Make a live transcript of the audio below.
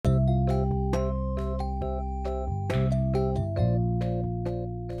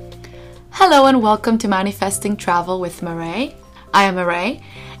Hello and welcome to Manifesting Travel with Marae. I am Marae,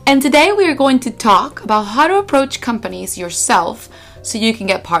 and today we are going to talk about how to approach companies yourself so you can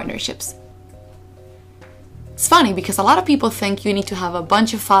get partnerships. It's funny because a lot of people think you need to have a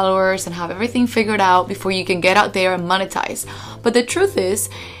bunch of followers and have everything figured out before you can get out there and monetize. But the truth is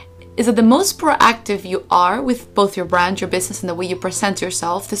that the most proactive you are with both your brand, your business, and the way you present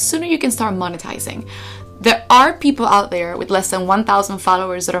yourself, the sooner you can start monetizing. There are people out there with less than 1,000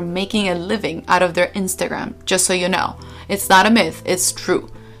 followers that are making a living out of their Instagram, just so you know. It's not a myth, it's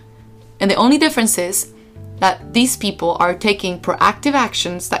true. And the only difference is that these people are taking proactive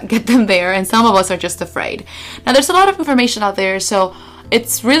actions that get them there, and some of us are just afraid. Now, there's a lot of information out there, so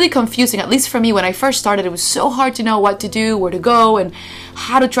it's really confusing. At least for me, when I first started, it was so hard to know what to do, where to go, and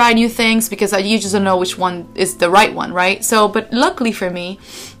how to try new things, because you just don't know which one is the right one, right? So, but luckily for me,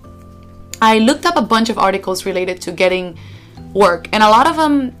 I looked up a bunch of articles related to getting work, and a lot of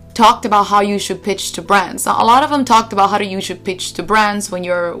them talked about how you should pitch to brands. Now, a lot of them talked about how you should pitch to brands when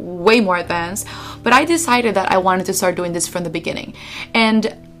you're way more advanced, but I decided that I wanted to start doing this from the beginning.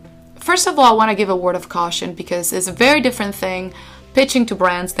 And first of all, I want to give a word of caution, because it's a very different thing pitching to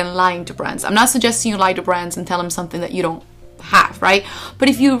brands than lying to brands. I'm not suggesting you lie to brands and tell them something that you don't have, right? But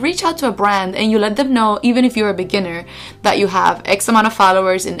if you reach out to a brand and you let them know, even if you're a beginner, that you have X amount of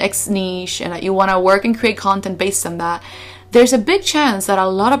followers in X niche and that you want to work and create content based on that, there's a big chance that a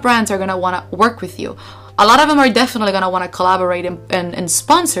lot of brands are going to want to work with you. A lot of them are definitely going to want to collaborate and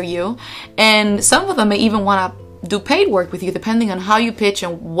sponsor you, and some of them may even want to do paid work with you, depending on how you pitch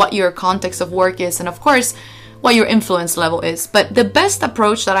and what your context of work is, and of course what your influence level is. But the best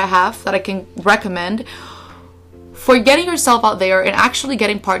approach that I have, that I can recommend for getting yourself out there and actually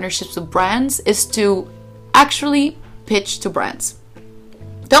getting partnerships with brands, is to actually pitch to brands.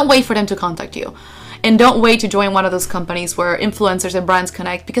 Don't wait for them to contact you. And don't wait to join one of those companies where influencers and brands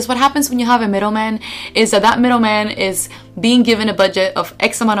connect, because what happens when you have a middleman is that middleman is being given a budget of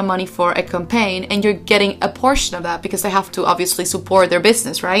X amount of money for a campaign, and you're getting a portion of that because they have to obviously support their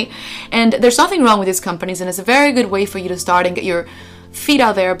business, right? And there's nothing wrong with these companies, and it's a very good way for you to start and get your feet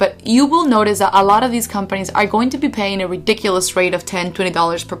out there. But you will notice that a lot of these companies are going to be paying a ridiculous rate of $10,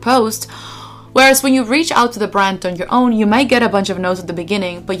 $20 per post. Whereas when you reach out to the brand on your own, you might get a bunch of no's at the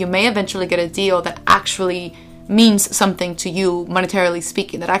beginning, but you may eventually get a deal that actually means something to you, monetarily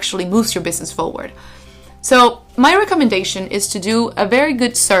speaking, that actually moves your business forward. So my recommendation is to do a very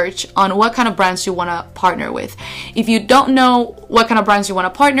good search on what kind of brands you want to partner with. If you don't know what kind of brands you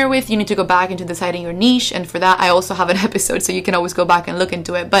want to partner with, you need to go back into deciding your niche. And for that, I also have an episode, so you can always go back and look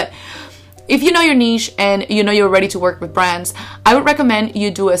into it. But if you know your niche and you know you're ready to work with brands, I would recommend you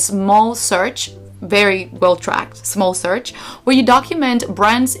do a small search, very well tracked small search, where you document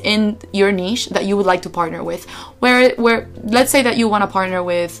brands in your niche that you would like to partner with. Where let's say that you want to partner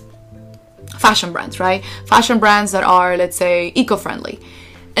with fashion brands, right? Fashion brands that are, let's say, eco-friendly.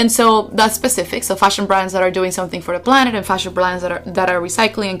 And so that's specific. So fashion brands that are doing something for the planet, and fashion brands that are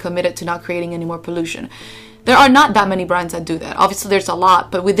recycling and committed to not creating any more pollution. There are not that many brands that do that. Obviously, there's a lot,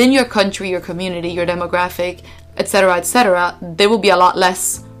 but within your country, your community, your demographic, etc., there will be a lot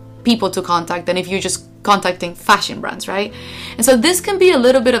less people to contact than if you're just contacting fashion brands, right? And so this can be a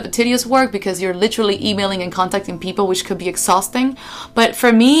little bit of a tedious work because you're literally emailing and contacting people, which could be exhausting. But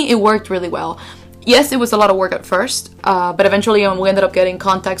for me, it worked really well. Yes, it was a lot of work at first, but eventually we ended up getting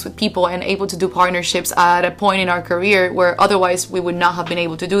contacts with people and able to do partnerships at a point in our career where otherwise we would not have been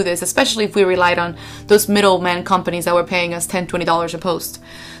able to do this, especially if we relied on those middleman companies that were paying us $10, $20 a post.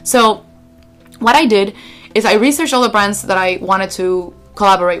 So what I did is I researched all the brands that I wanted to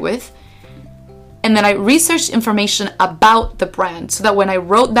collaborate with, and then I researched information about the brand so that when I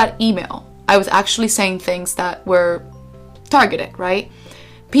wrote that email, I was actually saying things that were targeted, right?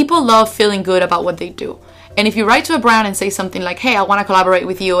 People love feeling good about what they do. And if you write to a brand and say something like, hey, I want to collaborate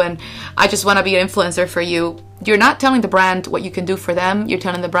with you and I just want to be an influencer for you, you're not telling the brand what you can do for them, you're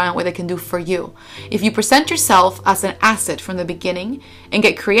telling the brand what they can do for you. If you present yourself as an asset from the beginning and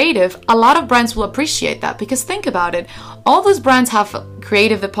get creative, a lot of brands will appreciate that, because think about it, all those brands have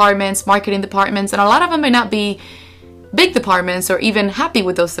creative departments, marketing departments, and a lot of them may not be big departments or even happy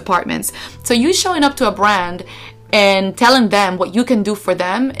with those departments. So you showing up to a brand and telling them what you can do for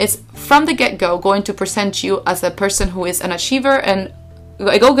them is from the get-go going to present you as a person who is an achiever and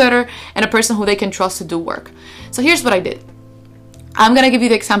a go-getter and a person who they can trust to do work. So here's what I did. I'm gonna give you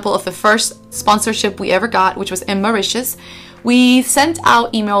the example of the first sponsorship we ever got, which was in Mauritius. We sent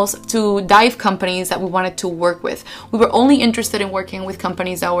out emails to dive companies that we wanted to work with. We were only interested in working with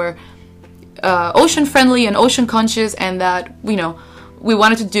companies that were ocean friendly and ocean conscious, and that, you know, we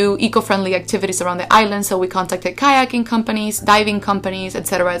wanted to do eco-friendly activities around the island, so we contacted kayaking companies, diving companies,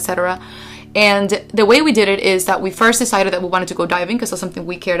 etc., etc. And the way we did it is that we first decided that we wanted to go diving because that's something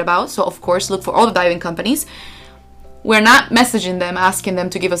we cared about. So of course, look for all the diving companies. We're not messaging them, asking them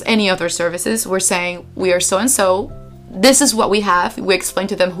to give us any other services. We're saying, we are so-and-so. This is what we have. We explain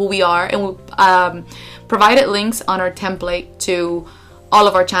to them who we are, and we provided links on our template to all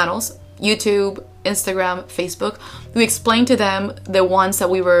of our channels, YouTube, Instagram, Facebook. We explained to them the ones that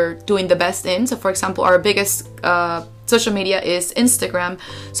we were doing the best in. So for example, our biggest social media is Instagram.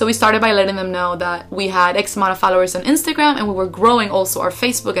 So we started by letting them know that we had X amount of followers on Instagram, and we were growing also our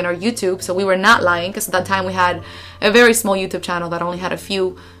Facebook and our YouTube. So we were not lying, because at that time we had a very small YouTube channel that only had a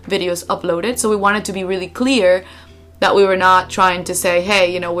few videos uploaded. So we wanted to be really clear that we were not trying to say,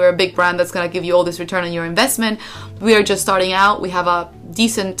 hey, you know, we're a big brand that's going to give you all this return on your investment. We are just starting out. We have a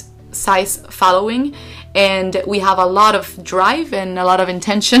decent size following, and we have a lot of drive and a lot of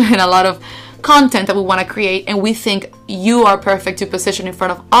intention and a lot of content that we want to create, and we think you are perfect to position in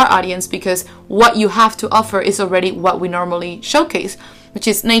front of our audience, because what you have to offer is already what we normally showcase, which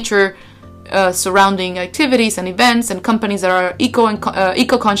is nature surrounding activities and events and companies that are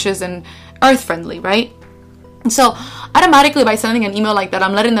eco-conscious and earth-friendly, right? So automatically, by sending an email like that,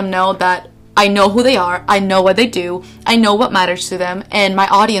 I'm letting them know that I know who they are, I know what they do, I know what matters to them, and my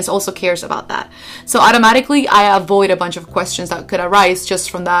audience also cares about that. So automatically, I avoid a bunch of questions that could arise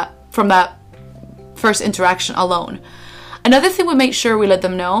just from that first interaction alone. Another thing we make sure we let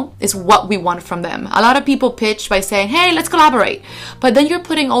them know is what we want from them. A lot of people pitch by saying, hey, let's collaborate. But then you're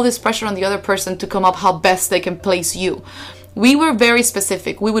putting all this pressure on the other person to come up how best they can place you. We were very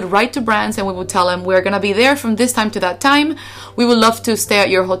specific. We would write to brands and we would tell them, we're going to be there from this time to that time. We would love to stay at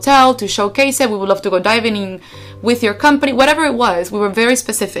your hotel to showcase it. We would love to go diving in with your company, whatever it was. We were very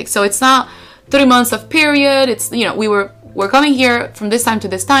specific. So it's not 3 months of period. It's, you know, we're coming here from this time to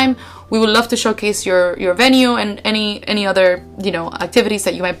this time. We would love to showcase your venue and any other, you know, activities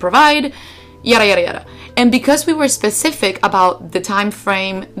that you might provide, yada, yada, yada. And because we were specific about the time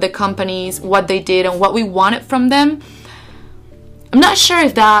frame, the companies, what they did, and what we wanted from them, I'm not sure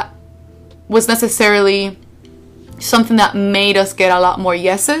if that was necessarily something that made us get a lot more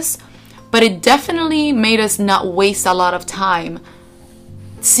yeses, but it definitely made us not waste a lot of time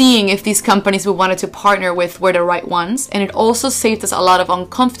seeing if these companies we wanted to partner with were the right ones. And it also saved us a lot of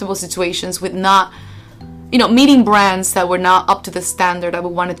uncomfortable situations with not, you know, meeting brands that were not up to the standard that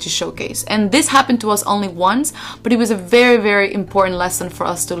we wanted to showcase. And this happened to us only once, but it was a very, very important lesson for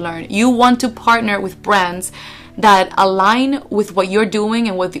us to learn. You want to partner with brands that align with what you're doing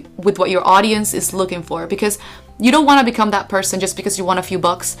and with what your audience is looking for, because you don't want to become that person just because you want a few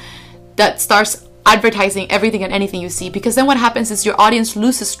bucks that starts advertising everything and anything you see, because then what happens is your audience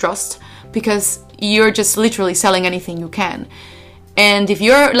loses trust because you're just literally selling anything you can. And if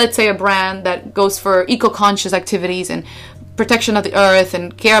you're, let's say, a brand that goes for eco-conscious activities and protection of the earth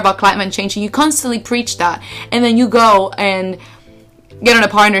and care about climate change, and you constantly preach that, and then you go and get on a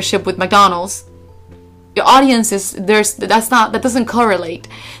partnership with McDonald's, your audience is that doesn't correlate.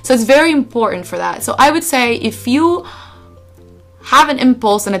 So it's very important for that. So I would say, if you have an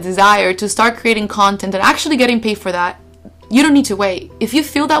impulse and a desire to start creating content and actually getting paid for that, you don't need to wait. If you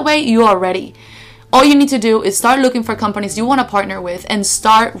feel that way, you are ready. All you need to do is start looking for companies you want to partner with and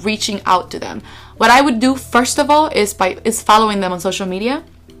start reaching out to them. What I would do first of all is following them on social media,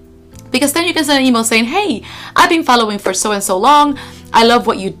 because then you can send an email saying, hey, I've been following for so and so long, I love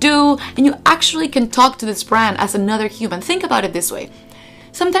what you do, and you actually can talk to this brand as another human. Think about it this way.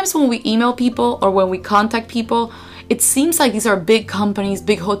 Sometimes when we email people or when we contact people, it seems like these are big companies,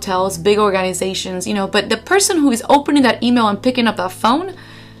 big hotels, big organizations, you know, but the person who is opening that email and picking up that phone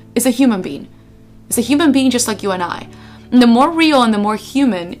is a human being. It's a human being just like you and I. And the more real and the more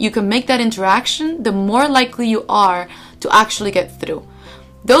human you can make that interaction, the more likely you are to actually get through.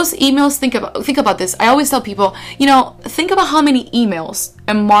 Those emails, think about this. I always tell people, you know, think about how many emails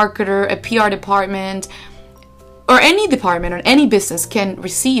a marketer, a PR department, or any department or any business can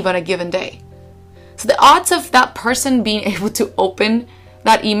receive on a given day. So the odds of that person being able to open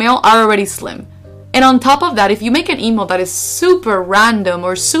that email are already slim. And on top of that, if you make an email that is super random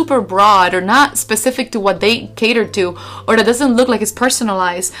or super broad or not specific to what they cater to, or that doesn't look like it's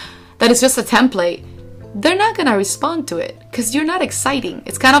personalized, that is just a template, they're not gonna respond to it because you're not exciting.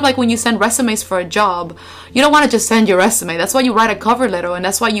 It's kind of like when you send resumes for a job. You don't want to just send your resume. That's why you write a cover letter, and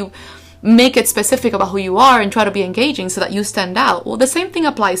that's why you make it specific about who you are and try to be engaging so that you stand out. Well, the same thing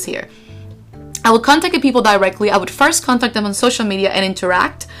applies here. I would contact the people directly. I would first contact them on social media and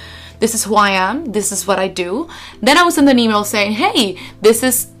interact. This is who I am. This is what I do. Then I would send an email saying, hey, this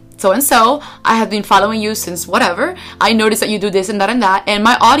is so and so, I have been following you since whatever. I noticed that you do this and that, and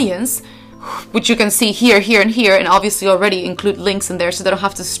my audience, which you can see here, here, and here, and obviously already include links in there so they don't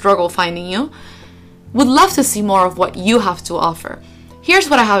have to struggle finding you, would love to see more of what you have to offer. Here's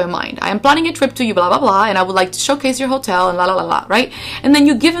what I have in mind. I am planning a trip to you, blah, blah, blah, and I would like to showcase your hotel and la, la, la, la, right? And then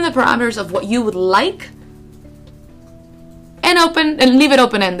you give them the parameters of what you would like and leave it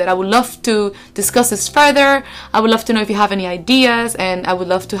open-ended. I would love to discuss this further. I would love to know if you have any ideas, and I would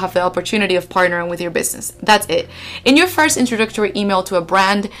love to have the opportunity of partnering with your business. That's it. In your first introductory email to a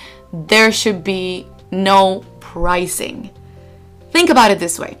brand, there should be no pricing. Think about it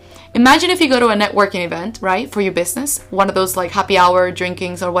this way. Imagine if you go to a networking event, right, for your business, one of those like happy hour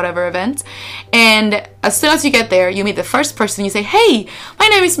drinkings or whatever events, and as soon as you get there, you meet the first person, you say, hey, my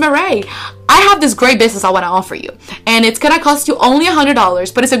name is Mireille. I have this great business I want to offer you, and it's going to cost you only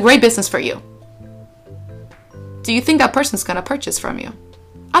 $100, but it's a great business for you. Do you think that person's going to purchase from you?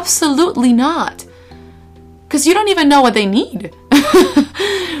 Absolutely not. Because you don't even know what they need.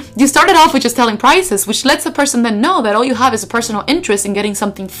 You started off with just telling prices, which lets the person then know that all you have is a personal interest in getting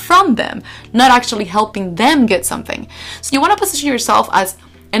something from them, not actually helping them get something. So you want to position yourself as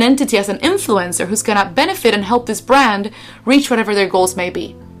an entity, as an influencer who's going to benefit and help this brand reach whatever their goals may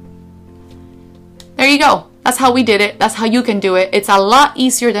be. There you go. That's how we did it. That's how you can do it. It's a lot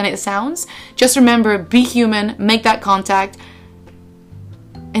easier than it sounds. Just remember, be human, make that contact,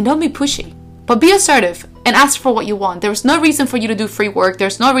 and don't be pushy. But be assertive and ask for what you want. There's no reason for you to do free work.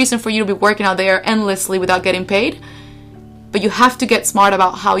 There's no reason for you to be working out there endlessly without getting paid. But you have to get smart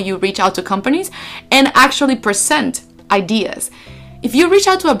about how you reach out to companies and actually present ideas. If you reach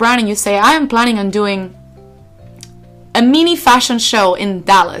out to a brand and you say, I am planning on doing a mini fashion show in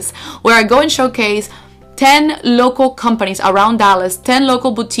Dallas where I go and showcase 10 local companies around Dallas, 10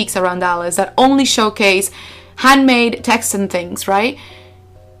 local boutiques around Dallas that only showcase handmade Texan things, right?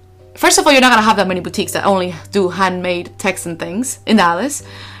 First of all, you're not going to have that many boutiques that only do handmade Texan things in Dallas.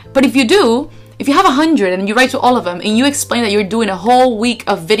 But if you do, if you have 100 and you write to all of them and you explain that you're doing a whole week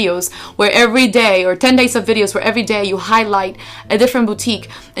of videos where every day, or 10 days of videos where every day you highlight a different boutique,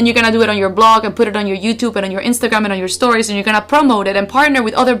 and you're going to do it on your blog and put it on your YouTube and on your Instagram and on your stories, and you're going to promote it and partner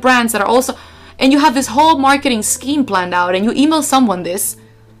with other brands that are also, and you have this whole marketing scheme planned out, and you email someone this,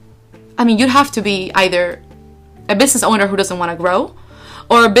 I mean, you'd have to be either a business owner who doesn't want to grow,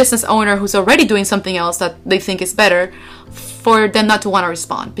 or a business owner who's already doing something else that they think is better, for them not to want to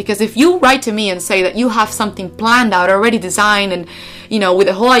respond. Because if you write to me and say that you have something planned out, already designed, and you know, with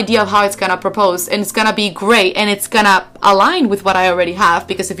the whole idea of how it's gonna propose, and it's gonna be great, and it's gonna align with what I already have,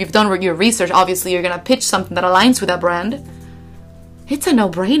 because if you've done your research, obviously you're gonna pitch something that aligns with that brand, it's a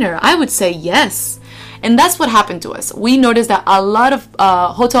no-brainer. I would say yes. And that's what happened to us. We noticed that a lot of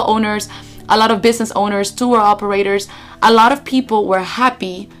hotel owners, a lot of business owners, tour operators, a lot of people were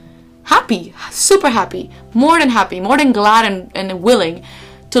happy, super happy, more than glad and willing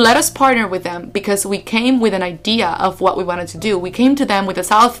to let us partner with them, because we came with an idea of what we wanted to do. We came to them with a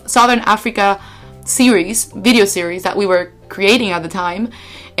Southern Africa video series that we were creating at the time.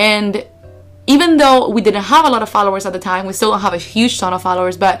 And even though we didn't have a lot of followers at the time, we still don't have a huge ton of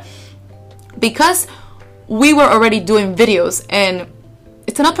followers, but because we were already doing videos, and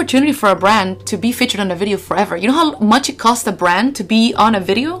it's an opportunity for a brand to be featured on a video forever. You know how much it costs a brand to be on a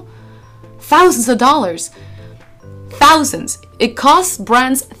video? Thousands of dollars. Thousands. It costs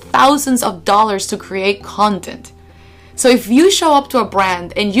brands thousands of dollars to create content. So if you show up to a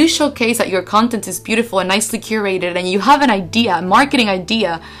brand and you showcase that your content is beautiful and nicely curated, and you have an idea, a marketing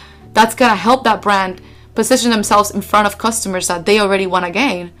idea that's gonna help that brand position themselves in front of customers that they already want to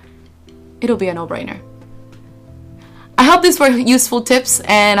gain, it'll be a no-brainer. I hope these were useful tips,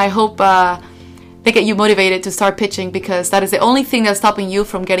 and I hope they get you motivated to start pitching, because that is the only thing that's stopping you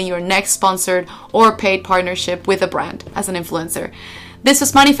from getting your next sponsored or paid partnership with a brand as an influencer. This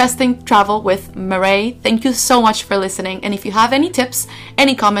was Manifesting Travel with Mireille. Thank you so much for listening. And if you have any tips,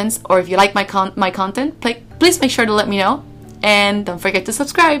 any comments, or if you like my content, please make sure to let me know. And don't forget to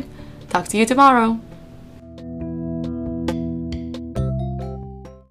subscribe. Talk to you tomorrow.